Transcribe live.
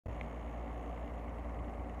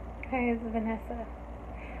Hi, it's Vanessa.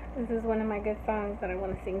 This is one of my good songs that I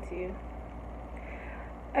want to sing to you.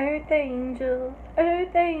 Earth angel,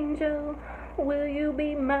 will you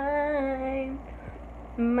be mine?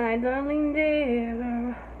 My darling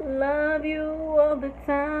dear, love you all the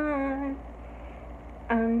time.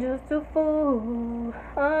 I'm just a fool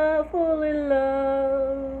in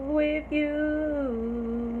love with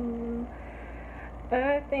you.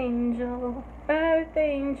 Earth angel,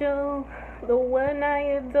 the one I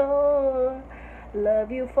adore.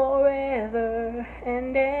 Love you forever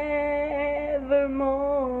and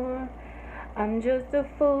evermore. I'm just a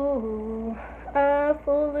fool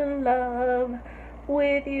in love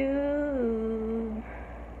with you.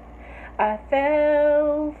 I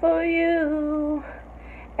fell for you,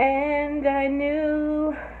 and I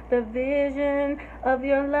knew the vision of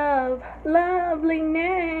your loveliness.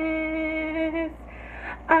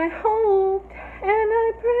 I hoped and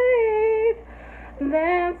I prayed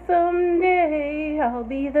that someday I'll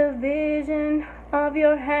be the vision of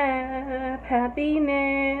your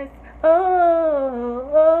happiness.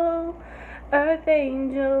 Oh, earth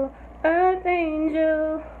angel,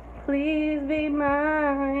 please be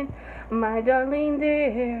mine. My darling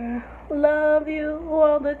dear, love you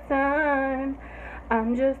all the time.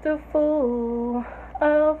 I'm just a fool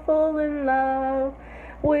in love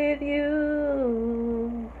with you.